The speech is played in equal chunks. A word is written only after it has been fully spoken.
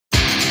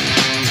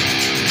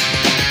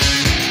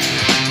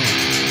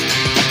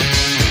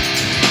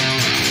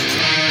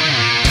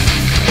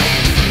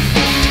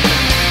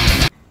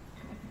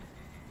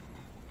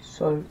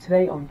So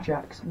today on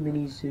Jack's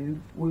Mini Zoo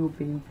we'll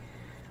be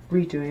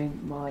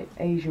redoing my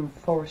Asian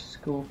forest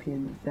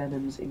scorpion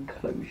Venom's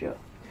enclosure.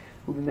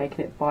 We'll be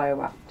making it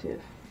bioactive.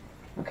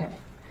 Okay,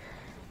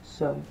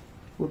 so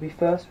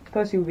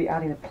firstly we'll be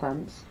adding the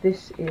plants.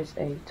 This is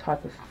a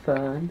type of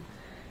fern.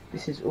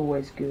 This is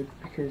always good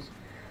because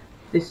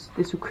this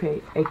will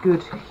create a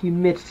good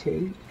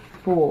humidity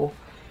for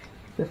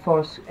the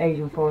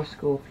Asian forest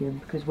scorpion,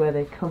 because where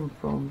they come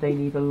from they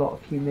need a lot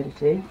of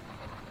humidity.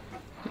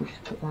 We'll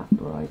just put that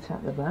right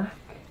at the back,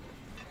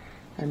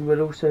 and we'll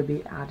also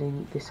be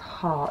adding this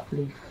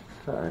heartleaf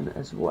fern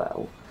as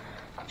well,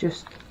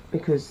 just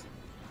because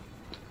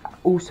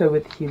also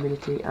with the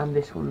humidity, and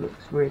this one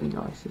looks really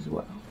nice as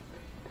well.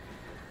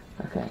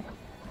 Okay,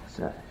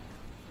 so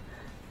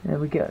there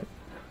we go.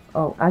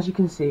 Oh, as you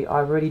can see,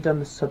 I've already done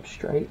the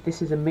substrate.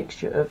 This is a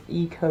mixture of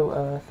eco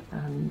earth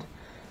and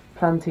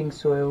planting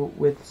soil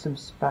with some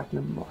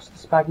sphagnum moss. The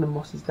sphagnum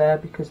moss is there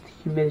because the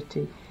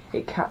humidity,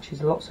 it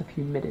catches lots of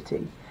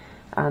humidity.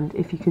 And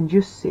if you can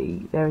just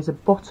see, there is a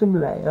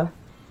bottom layer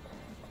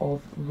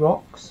of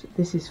rocks.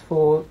 This is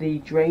for the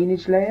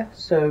drainage layer,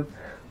 so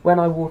when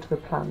I water the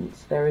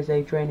plants there is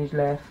a drainage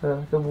layer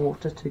for the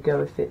water to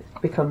go if it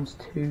becomes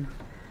too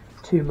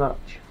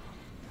much.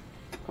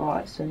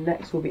 Alright, so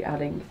next we'll be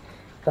adding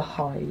the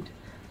hide.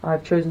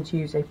 I've chosen to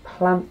use a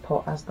plant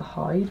pot as the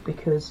hide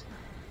because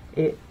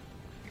it,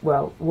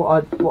 well,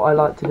 what I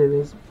like to do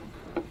is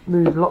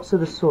move lots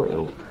of the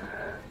soil,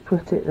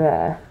 put it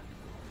there,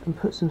 and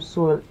put some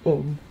soil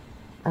in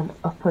and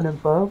up and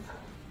above,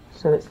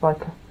 so it's like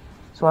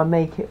so I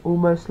make it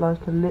almost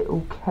like a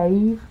little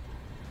cave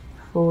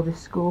for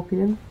this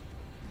scorpion.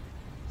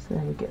 So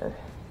there we go,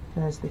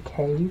 there's the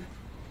cave.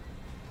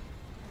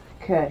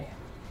 Okay,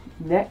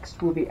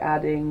 next we'll be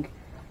adding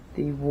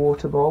the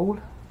water bowl.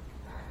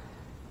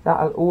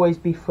 That'll always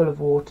be full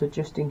of water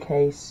just in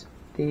case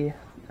the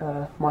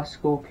my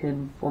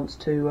scorpion wants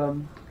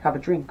to have a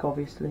drink,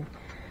 obviously.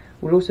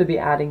 We'll also be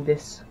adding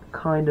this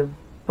kind of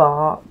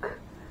bark,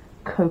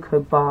 cocoa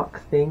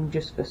bark thing,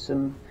 just for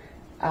some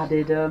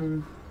added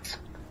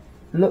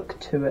look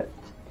to it.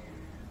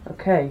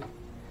 Okay,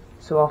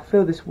 so I'll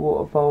fill this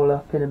water bowl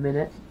up in a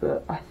minute,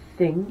 but I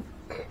think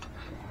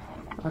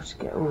I'll just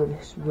get all of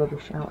this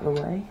rubbish out of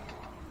the way.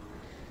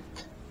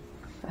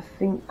 I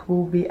think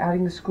we'll be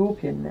adding the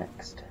scorpion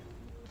next.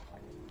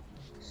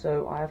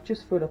 So I have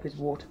just filled up his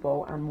water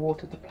bowl and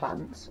watered the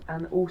plants,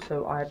 and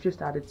also I have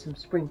just added some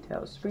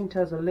springtails.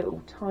 Springtails are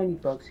little tiny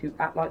bugs who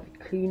act like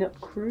the cleanup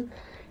crew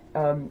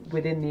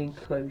within the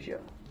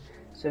enclosure.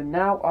 So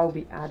now I'll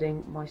be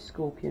adding my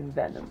scorpion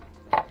venom.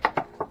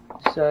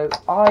 So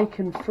I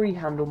can free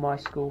handle my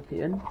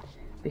scorpion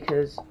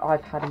because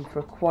I've had him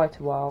for quite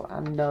a while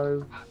and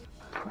know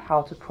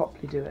how to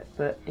properly do it,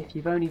 but if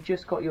you've only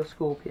just got your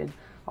scorpion,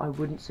 I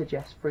wouldn't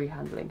suggest free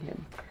handling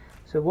him.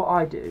 So what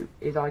I do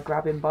is I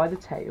grab him by the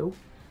tail,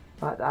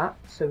 like that,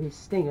 so his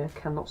stinger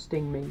cannot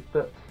sting me,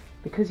 but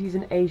because he's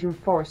an Asian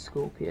forest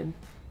scorpion,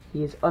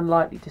 he is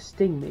unlikely to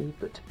sting me,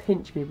 but to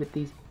pinch me with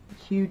these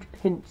huge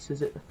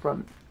pincers at the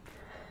front.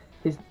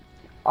 As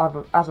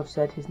I've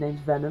said, his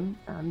name's Venom,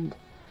 and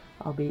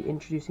I'll be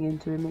introducing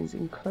him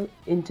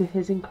into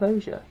his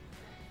enclosure.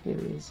 Here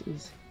he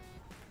is.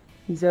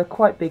 He's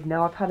quite big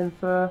now. I've had him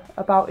for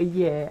about a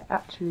year.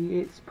 Actually,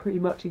 it's pretty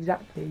much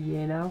exactly a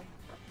year now.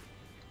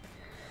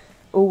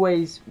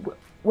 Always,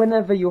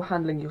 whenever you're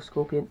handling your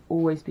scorpion,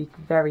 always be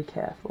very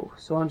careful.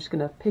 So I'm just going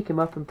to pick him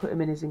up and put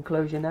him in his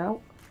enclosure now.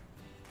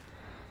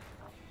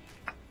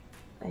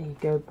 There you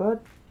go, bud.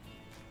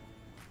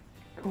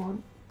 Go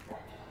on.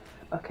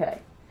 Okay,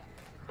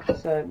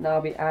 so now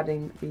I'll be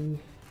adding the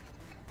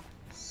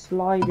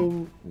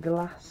sliding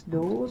glass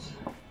doors.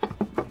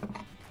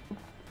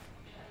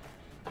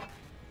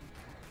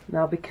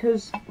 Now,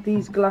 because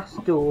these glass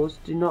doors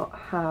do not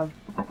have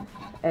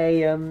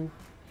a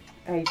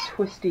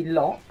twisty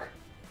lock,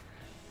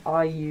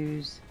 I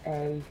use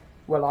I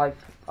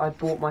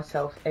bought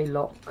myself a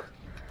lock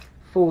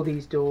for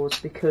these doors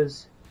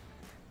because,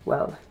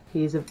 well,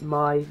 he is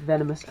my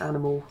venomous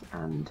animal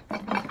and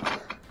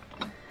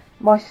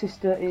my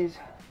sister is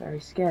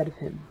very scared of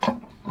him.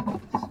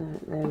 So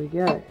there we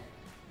go.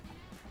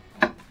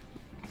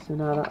 So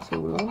now that's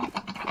all on.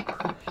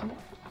 Push it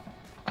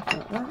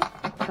like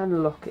that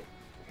and lock it.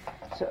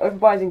 So over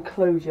by his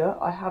enclosure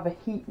I have a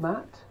heat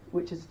mat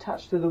which is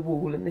attached to the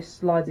wall, and this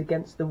slides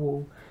against the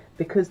wall.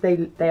 Because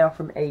they are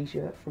from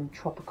Asia, from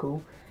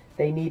tropical,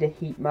 they need a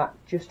heat mat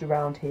just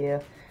around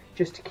here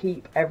just to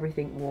keep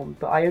everything warm.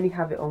 But I only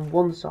have it on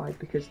one side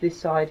because this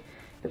side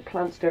the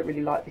plants don't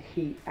really like the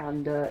heat,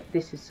 and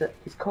this is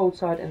his cold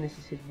side and this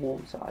is his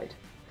warm side.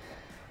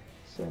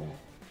 So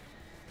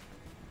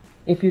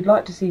if you'd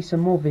like to see some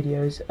more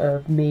videos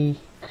of me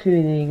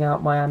cleaning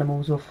out my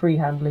animals or free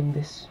handling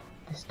this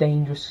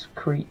dangerous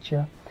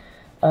creature,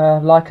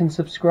 like and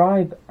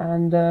subscribe,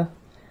 and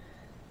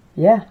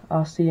yeah,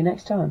 I'll see you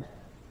next time.